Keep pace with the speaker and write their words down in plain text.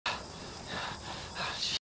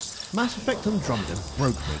Mass Effect Andromeda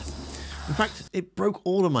broke me. In fact, it broke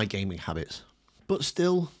all of my gaming habits. But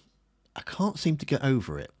still, I can't seem to get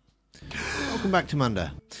over it. Welcome back to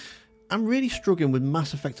Manda. I'm really struggling with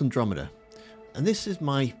Mass Effect Andromeda. And this is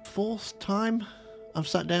my 4th time I've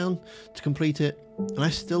sat down to complete it. And I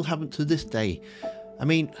still haven't to this day. I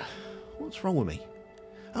mean, what's wrong with me?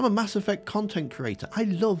 I'm a Mass Effect content creator. I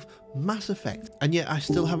love Mass Effect. And yet I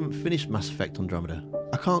still haven't finished Mass Effect Andromeda.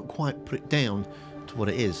 I can't quite put it down to what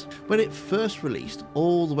it is. When it first released,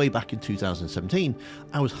 all the way back in 2017,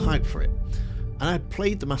 I was hyped for it. And I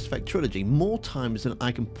played the Mass Effect trilogy more times than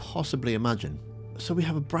I can possibly imagine. So we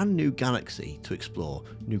have a brand new galaxy to explore,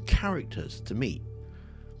 new characters to meet,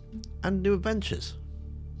 and new adventures.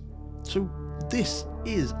 So this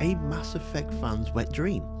is a Mass Effect fan's wet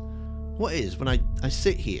dream. What is when I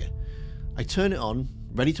sit here, I turn it on,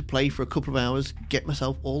 ready to play for a couple of hours, get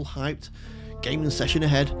myself all hyped, gaming session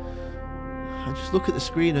ahead. I just look at the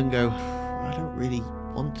screen and go, I don't really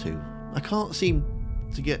want to. I can't seem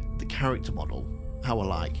to get the character model how I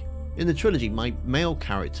like. In the trilogy, my male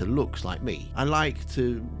character looks like me. I like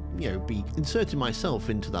to, be inserting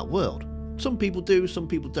myself into that world. Some people do, some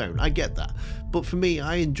people don't. I get that. But for me,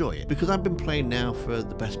 I enjoy it. Because I've been playing now for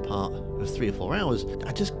the best part of 3 or 4 hours,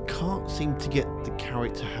 I just can't seem to get the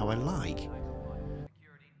character how I like.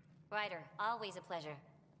 Ryder, always a pleasure.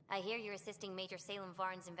 I hear you're assisting Major Salem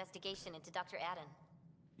Varn's investigation into Dr. Adden.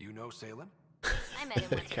 You know Salem? I met him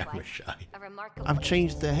once or Camera twice. shy. A remarkable I've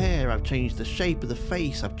changed the hair, I've changed the shape of the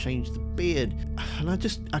face, I've changed the beard,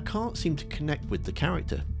 and I can't seem to connect with the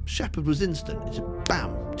character. Shepard was instant, it's a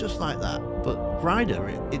bam, just like that. But Ryder,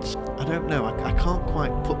 it's, I don't know, I can't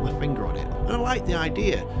quite put my finger on it. And I like the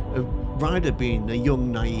idea of Ryder being a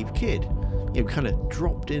young, naive kid, kind of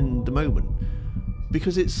dropped in the moment,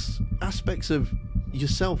 because it's aspects of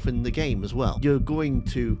yourself in the game as well. You're going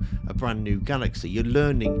to a brand new galaxy, you're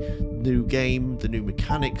learning new game, the new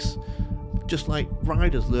mechanics, just like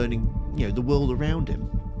Ryder's learning, the world around him.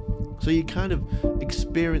 So you're kind of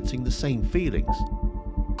experiencing the same feelings.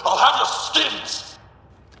 I'll have your skins!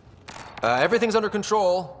 Everything's under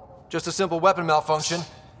control. Just a simple weapon malfunction.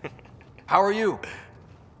 How are you?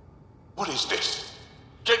 What is this?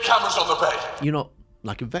 Get cameras on the bay! You're not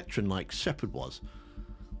like a veteran like Shepard was.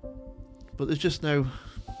 But there's no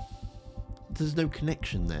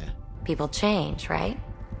connection there. People change, right?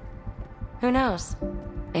 Who knows?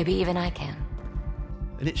 Maybe even I can.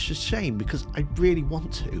 And it's a shame because I really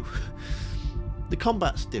want to. The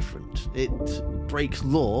combat's different. It breaks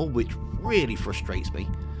law, which really frustrates me.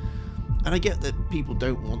 And I get that people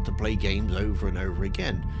don't want to play games over and over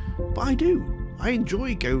again, but I do. I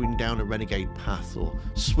enjoy going down a renegade path or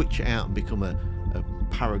switch it out and become a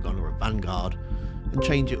paragon or a vanguard, and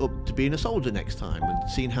change it up to being a soldier next time, and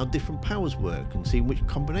seeing how different powers work and seeing which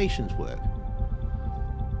combinations work.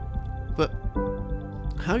 But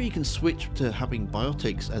how you can switch to having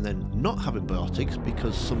biotics and then not having biotics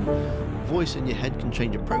because some voice in your head can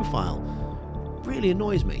change a profile really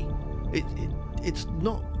annoys me. It's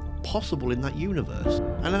not possible in that universe.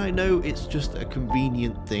 And I know it's just a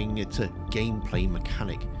convenient thing, it's a gameplay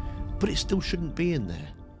mechanic, but it still shouldn't be in there.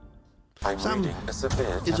 Sam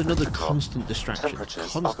is another constant distraction,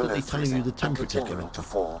 constantly telling you the temperature's going to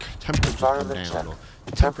fall, temperature's come down, or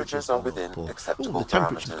the temperatures are within acceptable the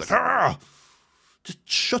temperature's gone. Just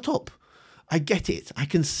shut up. I get it. I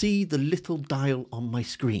can see the little dial on my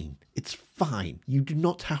screen. It's fine. You do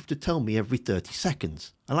not have to tell me every 30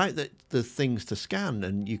 seconds. I like that there's things to scan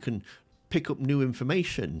and you can pick up new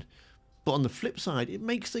information, but on the flip side, it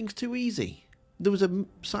makes things too easy. There was a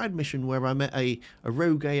side mission where I met a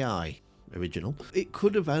rogue AI. Original. It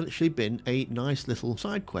could have actually been a nice little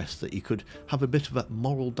side quest that you could have a bit of a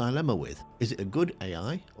moral dilemma with. Is it a good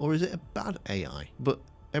AI or is it a bad AI? But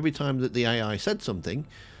every time that the AI said something,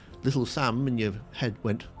 little Sam in your head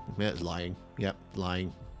went, yeah, it's lying. Yep,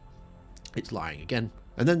 lying. It's lying again.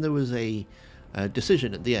 And then there was a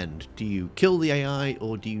decision at the end. Do you kill the AI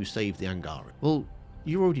or do you save the Angaran? Well,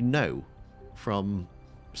 you already know from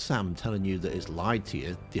Sam telling you that it's lied to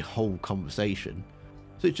you the whole conversation.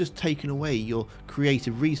 So it's just taken away your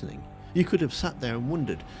creative reasoning. You could have sat there and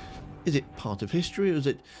wondered, is it part of history or is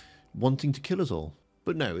it wanting to kill us all?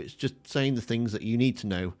 But no, it's just saying the things that you need to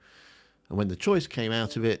know. And when the choice came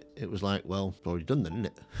out of it, it was like, well, it's already done then, isn't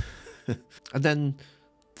it? And then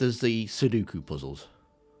there's the Sudoku puzzles.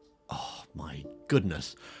 Oh my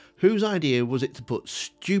goodness. Whose idea was it to put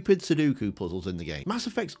stupid Sudoku puzzles in the game? Mass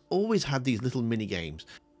Effect's always had these little mini games.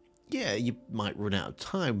 Yeah, you might run out of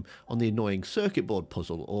time on the annoying circuit board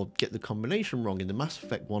puzzle or get the combination wrong in the Mass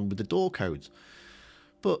Effect one with the door codes.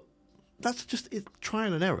 But that's just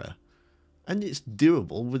trial and error. And it's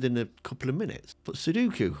doable within a couple of minutes. But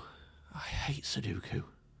Sudoku, I hate Sudoku.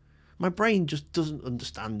 My brain just doesn't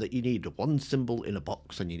understand that you need one symbol in a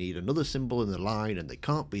box and you need another symbol in the line and they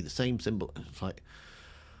can't be the same symbol. It's like,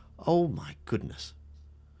 oh my goodness.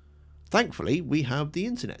 Thankfully, we have the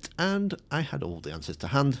internet and I had all the answers to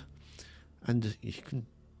hand. And you can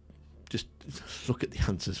just look at the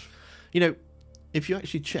answers. You know, if you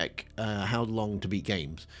actually check how long to beat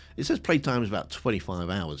games, it says playtime is about 25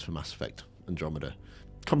 hours for Mass Effect Andromeda.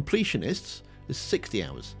 Completionists is 60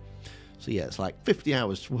 hours. So yeah, it's like 50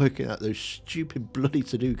 hours working out those stupid bloody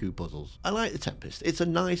Sudoku puzzles. I like the Tempest. It's a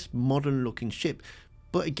nice modern looking ship,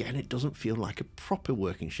 but again, it doesn't feel like a proper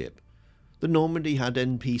working ship. The Normandy had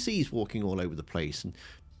NPCs walking all over the place and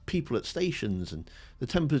people at stations, and the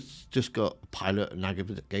Tempest just got a pilot, a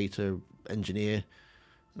navigator, engineer,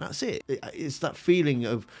 and that's it. It's that feeling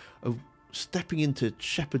of stepping into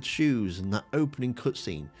Shepard's shoes and that opening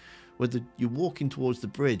cutscene where you're walking towards the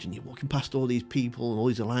bridge and you're walking past all these people and all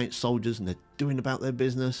these Alliance soldiers and they're doing about their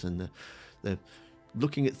business and they're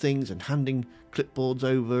looking at things and handing clipboards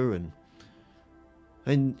over, and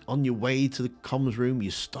on your way to the comms room you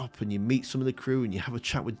stop and you meet some of the crew and you have a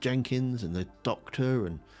chat with Jenkins and the doctor,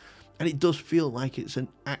 and it does feel like it's an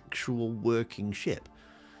actual working ship,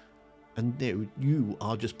 and you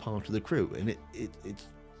are just part of the crew, and it's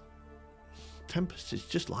Tempest is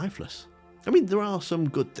just lifeless. I mean, there are some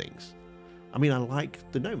good things. I mean, I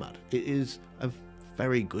like the Nomad. It is a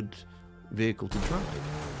very good vehicle to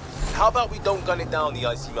drive. How about we don't gun it down the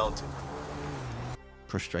icy mountain?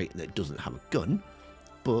 Frustrating that it doesn't have a gun,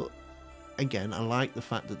 but again, I like the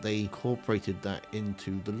fact that they incorporated that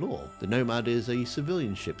into the lore. The Nomad is a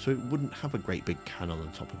civilian ship, so it wouldn't have a great big cannon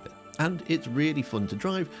on top of it. And it's really fun to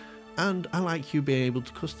drive, and I like you being able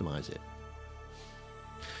to customize it.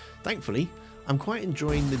 Thankfully, I'm quite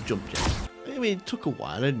enjoying the jump jets. I mean, it took a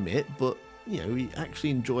while, I admit, but you know, we actually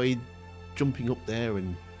enjoyed jumping up there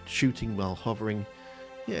and shooting while hovering.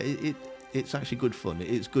 Yeah, it's actually good fun.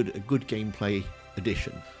 It's a good gameplay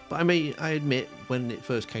addition. But I admit, when it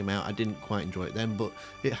first came out, I didn't quite enjoy it then, but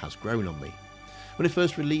it has grown on me. When it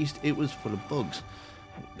first released, it was full of bugs.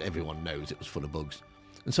 Everyone knows it was full of bugs.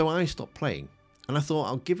 And so I stopped playing, and I thought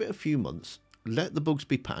I'll give it a few months, let the bugs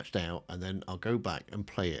be patched out, and then I'll go back and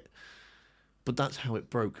play it. But that's how it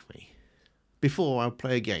broke me. Before, I'd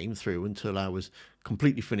play a game through until I was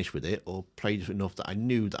completely finished with it, or played enough that I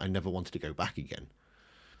knew that I never wanted to go back again.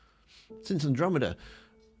 Since Andromeda,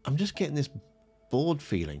 I'm just getting this bored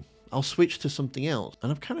feeling. I'll switch to something else,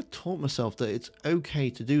 and I've kind of taught myself that it's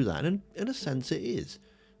okay to do that, and in a sense it is.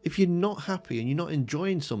 If you're not happy and you're not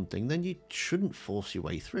enjoying something, then you shouldn't force your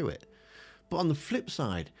way through it. But on the flip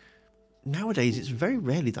side, nowadays it's very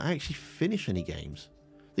rarely that I actually finish any games.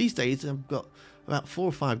 These days I've got about 4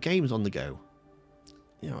 or 5 games on the go,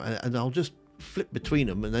 you know, and I'll just flip between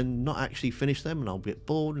them and then not actually finish them, and I'll get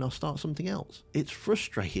bored and I'll start something else. It's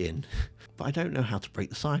frustrating, but I don't know how to break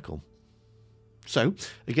the cycle. So,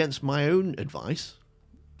 against my own advice,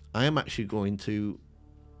 I am actually going to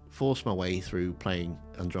force my way through playing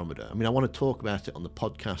Andromeda. I mean, I want to talk about it on the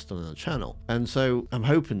podcast and on the channel, and so I'm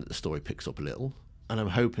hoping that the story picks up a little, and I'm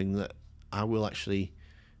hoping that I will actually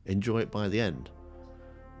enjoy it by the end.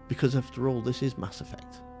 Because after all, this is Mass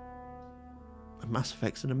Effect. And Mass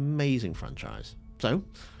Effect's an amazing franchise. So,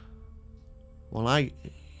 while I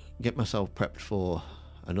get myself prepped for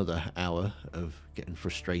another hour of getting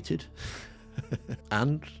frustrated,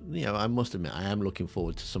 and, you know, I must admit, I am looking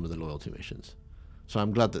forward to some of the loyalty missions. So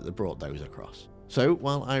I'm glad that they brought those across. So,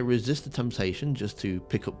 while I resist the temptation just to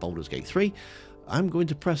pick up Baldur's Gate 3, I'm going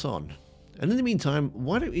to press on. And in the meantime,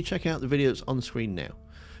 why don't you check out the videos on screen now?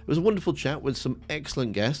 It was a wonderful chat with some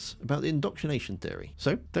excellent guests about the indoctrination theory.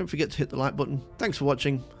 So don't forget to hit the like button. Thanks for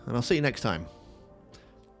watching, and I'll see you next time.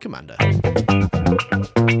 Commander.